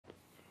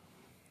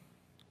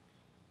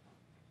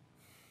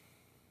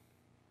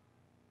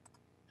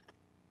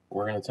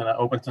We're going to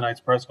open tonight's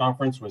press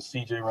conference with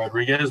CJ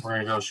Rodriguez. We're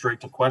going to go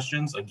straight to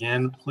questions.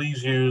 Again,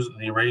 please use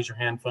the raise your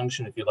hand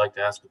function if you'd like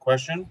to ask a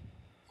question.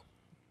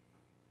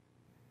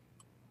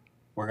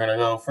 We're going to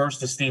go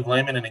first to Steve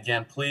Lehman. And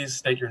again, please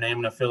state your name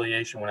and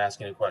affiliation when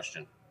asking a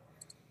question.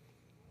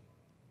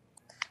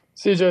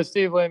 CJ,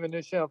 Steve Lehman,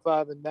 News Channel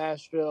 5 in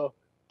Nashville.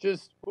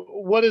 Just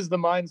what is the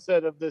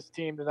mindset of this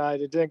team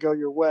tonight? It didn't go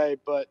your way,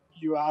 but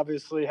you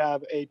obviously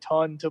have a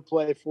ton to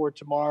play for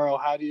tomorrow.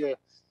 How do you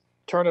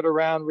turn it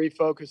around,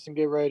 refocus, and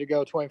get ready to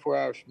go 24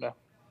 hours from now?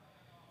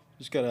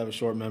 Just got to have a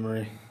short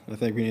memory. I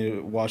think we need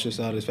to wash this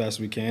out as fast as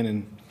we can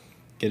and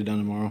get it done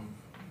tomorrow.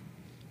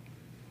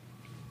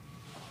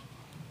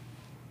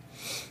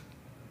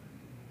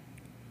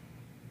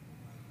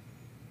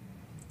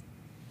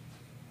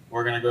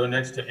 We're going to go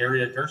next to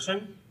Aria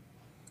Gerson.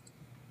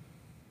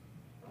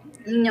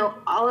 You know,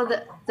 all of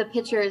the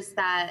pitchers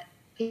that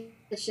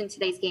pitched in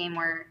today's game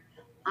were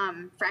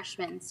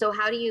freshmen. So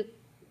how do you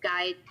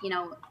guide, you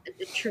know,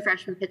 a true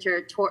freshman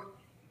pitcher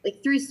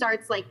through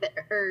starts like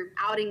or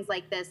outings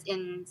like this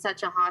in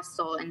such a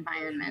hostile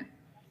environment?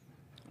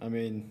 I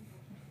mean,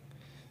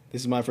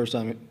 this is my first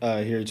time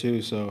here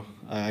too, so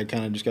I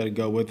kind of just got to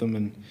go with them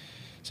and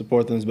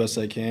support them as best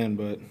I can.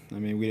 But I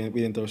mean, we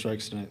didn't throw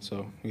strikes tonight,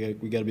 so we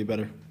got to be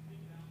better.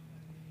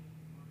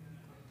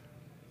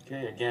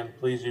 Okay, again,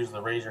 please use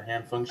the raise your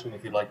hand function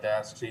if you'd like to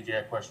ask CJ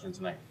a question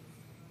tonight.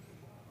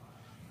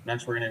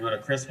 Next, we're going to go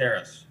to Chris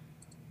Harris.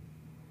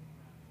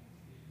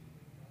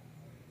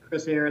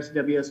 Chris Harris,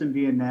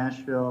 WSMV in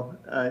Nashville.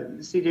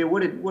 CJ,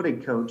 what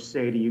did Coach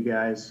say to you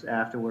guys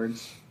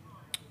afterwards?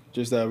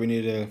 Just that we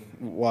need to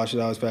wash it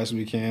out as fast as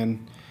we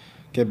can,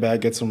 get back,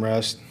 get some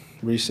rest,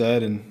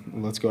 reset,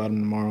 and let's go out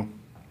tomorrow.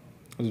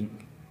 It was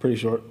pretty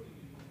short.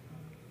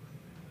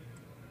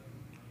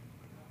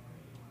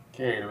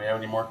 Okay, do we have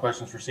any more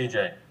questions for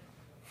CJ?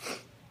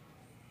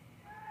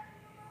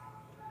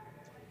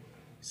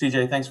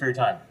 CJ, thanks for your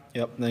time.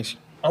 Yep, thanks.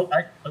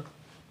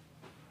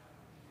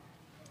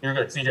 You're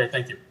good. CJ,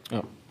 thank you.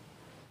 Oh.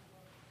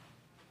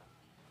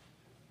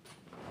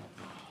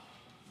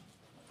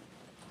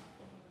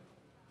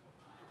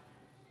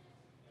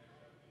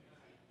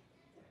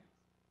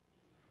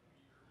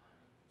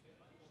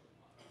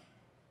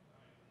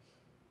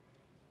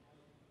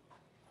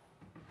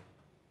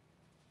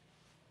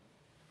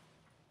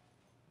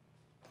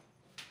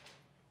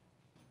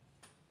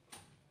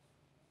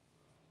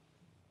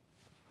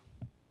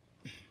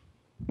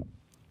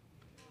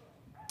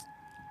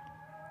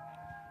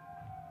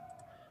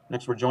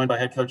 Next, we're joined by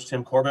head coach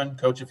Tim Corbin.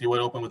 Coach, if you would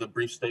open with a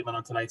brief statement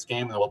on tonight's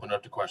game, and then we'll open it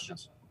up to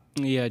questions.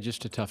 Yeah,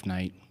 just a tough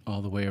night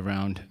all the way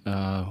around.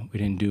 We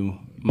didn't do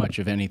much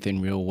of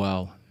anything real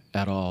well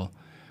at all.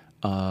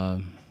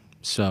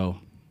 So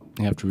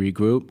we have to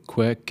regroup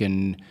quick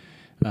and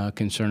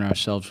concern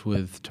ourselves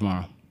with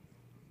tomorrow.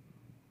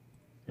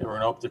 Okay, we're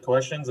going to open to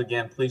questions.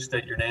 Again, please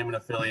state your name and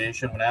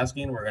affiliation when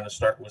asking. We're going to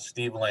start with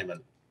Steve Lehman.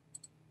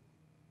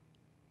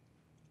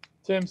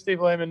 Tim,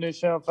 Steve Lehman, News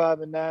Channel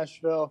 5 in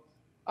Nashville.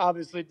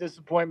 Obviously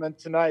disappointment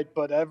tonight,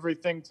 but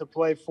everything to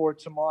play for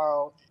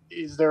tomorrow.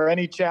 Is there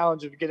any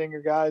challenge of getting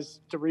your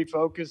guys to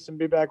refocus and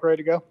be back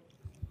ready to go?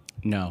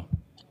 No.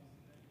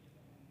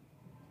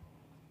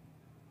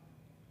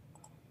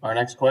 Our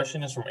next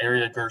question is from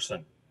Aria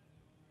Gerson.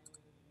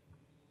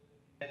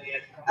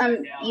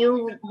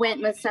 You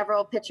went with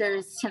several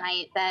pitchers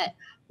tonight that,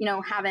 you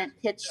know, haven't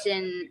pitched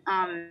in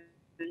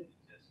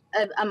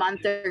a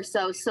month or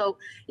so. So,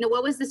 you know,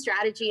 what was the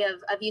strategy of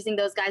using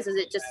those guys? Was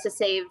it just to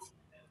save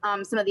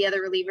some of the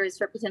other relievers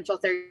for potential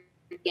third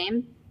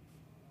game?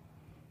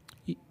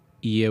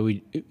 Yeah,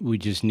 we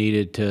just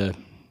needed to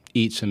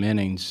eat some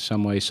innings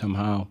some way,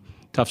 somehow.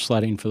 Tough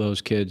sledding for those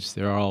kids.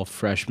 They're all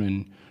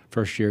freshmen,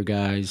 first-year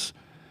guys.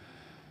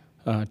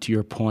 To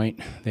your point,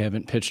 they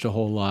haven't pitched a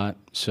whole lot,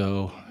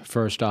 so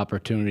first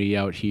opportunity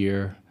out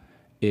here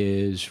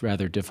is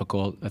rather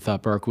difficult. I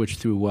thought Berkowitz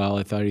threw well.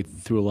 I thought he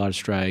threw a lot of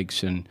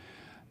strikes, and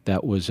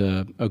that was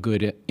a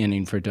good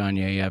inning for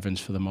Danye Evans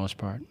for the most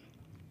part.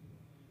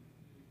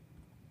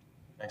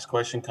 Next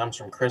question comes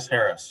from Chris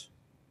Harris.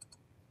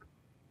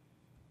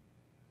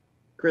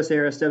 Chris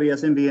Harris,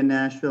 WSMV in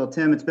Nashville.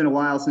 Tim, it's been a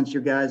while since you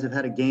guys have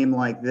had a game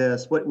like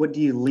this. What do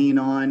you lean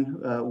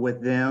on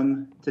with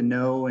them to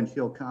know and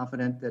feel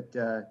confident that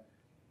they're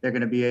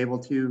going to be able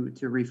to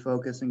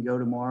refocus and go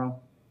tomorrow?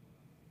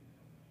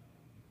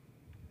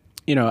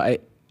 You know, I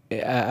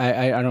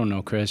don't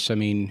know, Chris. I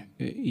mean,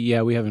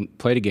 yeah, we haven't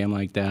played a game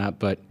like that,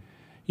 but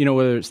you know,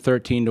 whether it's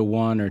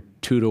 13-1 or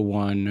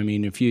 2-1. I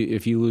mean, if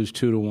you lose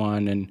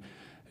 2-1 and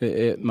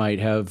it might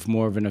have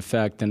more of an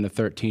effect than the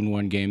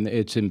 13-1 game.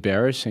 It's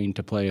embarrassing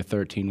to play a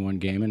 13-1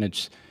 game, and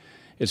it's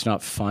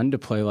not fun to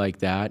play like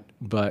that.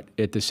 But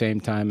at the same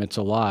time, it's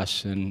a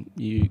loss, and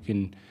you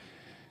can,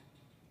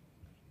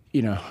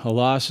 you know, a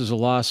loss is a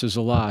loss is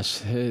a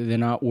loss. They're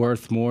not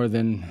worth more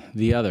than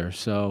the other.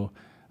 So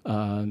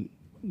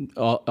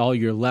all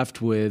you're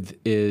left with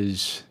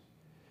is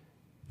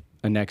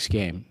a next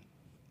game,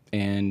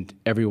 and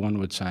everyone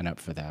would sign up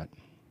for that.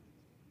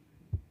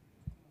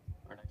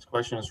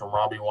 Question is from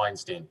Robbie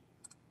Weinstein.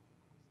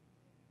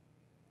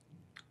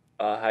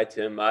 Hi,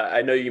 Tim.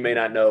 I know you may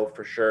not know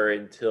for sure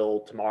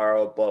until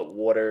tomorrow, but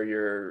what are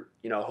your,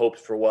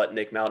 hopes for what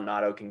Nick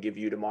Maldonado can give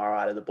you tomorrow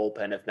out of the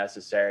bullpen if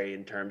necessary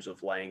in terms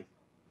of length?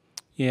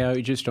 Yeah,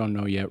 we just don't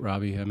know yet,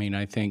 Robbie. I mean,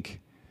 I think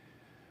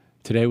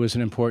today was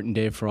an important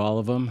day for all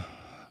of them,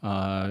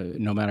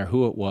 no matter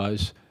who it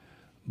was.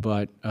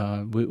 But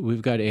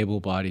we've got able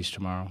bodies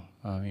tomorrow.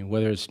 I mean,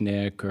 whether it's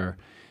Nick or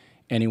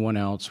anyone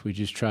else, we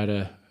just try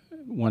to,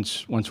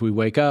 once we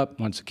wake up,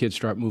 once the kids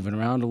start moving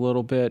around a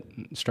little bit,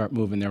 start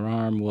moving their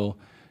arm, we'll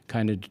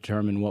kind of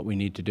determine what we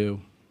need to do.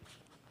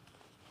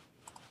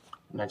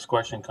 Next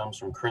question comes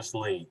from Chris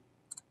Lee.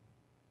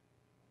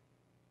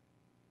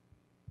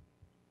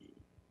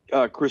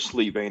 Chris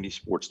Lee,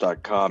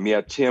 VandySports.com.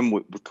 Yeah, Tim,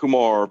 with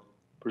Kumar,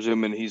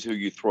 presuming he's who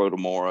you throw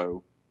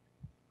tomorrow,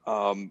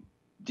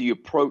 do you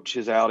approach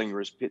his outing or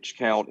his pitch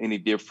count any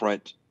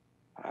different,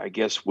 I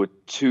guess, with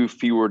 2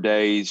 fewer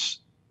days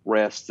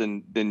rest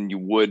than you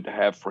would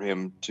have for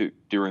him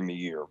during the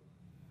year?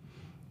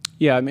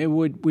 Yeah, I mean,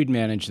 we'd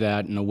manage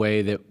that in a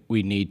way that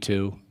we need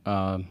to.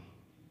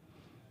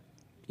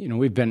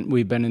 We've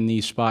been in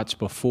these spots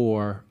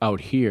before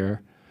out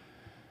here.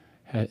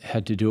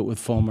 Had to do it with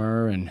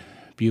Fulmer and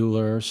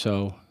Bueller,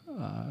 so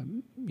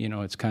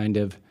it's kind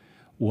of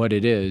what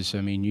it is.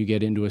 I mean, you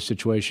get into a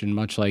situation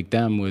much like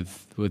them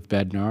with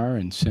Bednar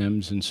and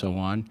Sims and so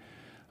on.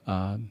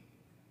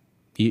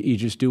 You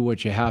just do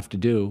what you have to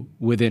do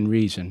within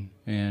reason,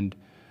 and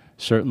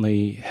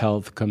certainly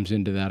health comes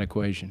into that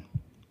equation.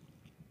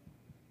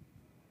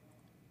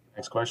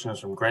 Next question is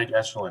from Greg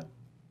Echelon.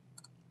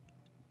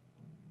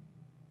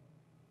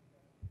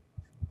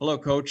 Hello,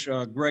 Coach.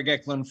 Greg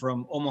Eklund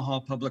from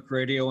Omaha Public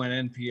Radio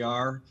and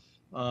NPR.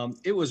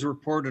 It was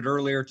reported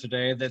earlier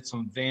today that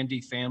some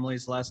Vandy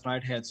families last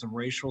night had some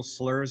racial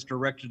slurs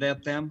directed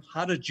at them.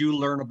 How did you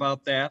learn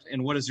about that,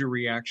 and what is your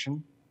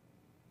reaction?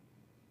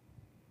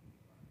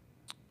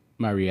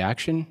 My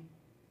reaction?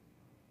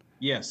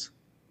 Yes.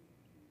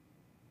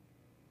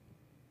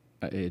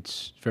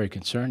 It's very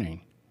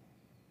concerning.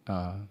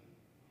 I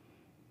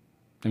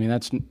mean,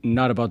 that's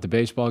not about the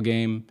baseball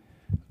game,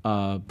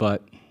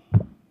 but,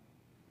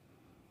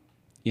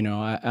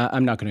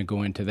 I'm not going to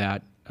go into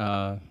that.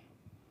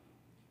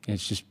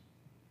 It's just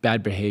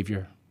bad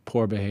behavior,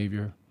 poor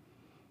behavior.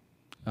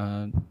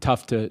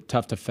 Tough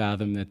to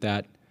fathom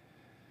that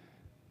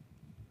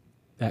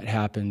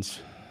happens.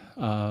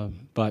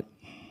 But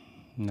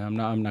no,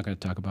 I'm not going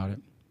to talk about it.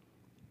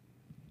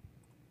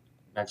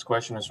 Next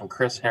question is from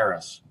Chris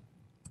Harris.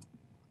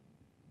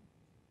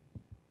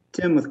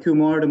 Tim, with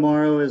Kumar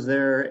tomorrow, is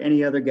there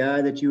any other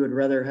guy that you would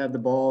rather have the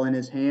ball in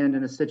his hand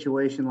in a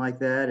situation like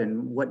that?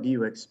 And what do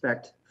you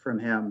expect from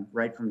him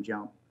right from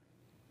jump?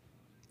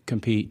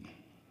 Compete.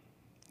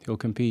 He'll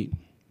compete.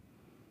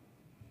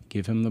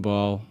 Give him the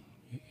ball.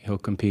 He'll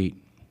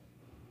compete.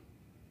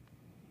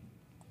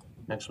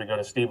 Next, we go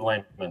to Steve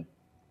Lankman.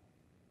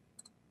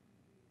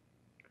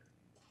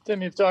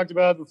 Tim, you've talked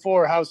about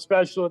before how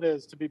special it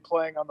is to be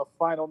playing on the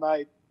final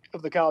night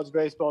of the college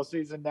baseball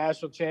season,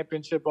 national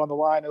championship on the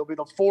line. It'll be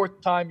the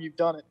 4th time you've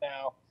done it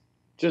now.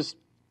 Just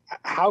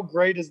how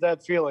great is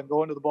that feeling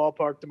going to the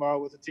ballpark tomorrow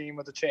with a team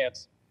with a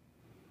chance?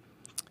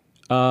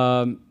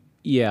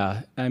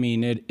 Yeah, I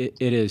mean, it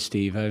is,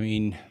 Steve. I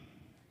mean,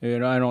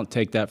 I don't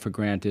take that for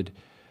granted.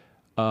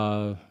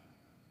 The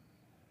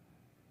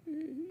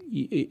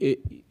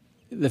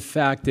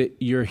fact that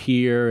you're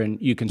here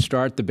and you can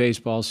start the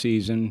baseball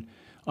season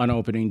on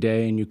opening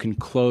day and you can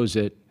close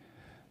it,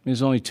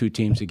 there's only 2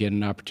 teams that get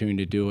an opportunity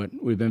to do it.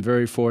 We've been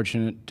very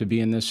fortunate to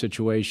be in this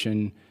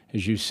situation,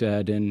 as you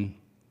said, and,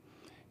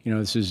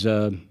 this is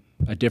a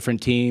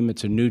different team.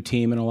 It's a new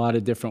team in a lot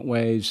of different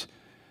ways.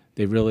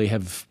 They really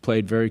have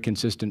played very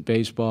consistent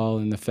baseball,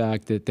 and the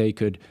fact that they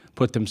could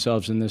put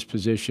themselves in this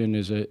position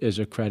is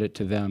a credit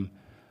to them.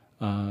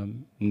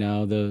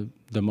 Now the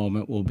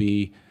moment will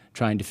be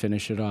trying to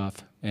finish it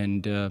off,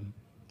 and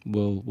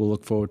we'll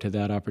look forward to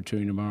that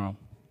opportunity tomorrow.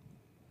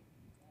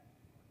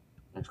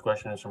 Next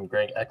question is from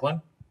Greg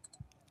Eklund.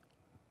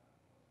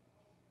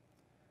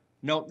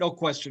 No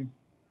question.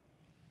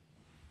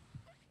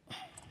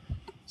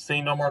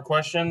 Seeing no more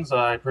questions,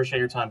 I appreciate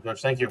your time,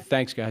 Coach. Thank you.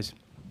 Thanks, guys.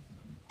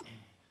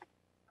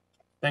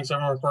 Thanks,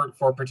 everyone,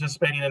 for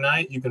participating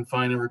tonight. You can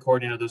find a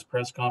recording of this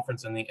press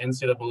conference in the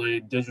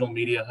NCAA Digital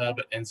Media Hub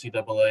at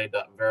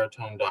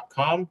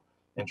ncaa.veritone.com,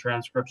 and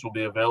transcripts will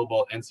be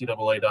available at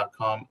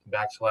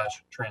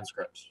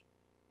ncaa.com/transcripts.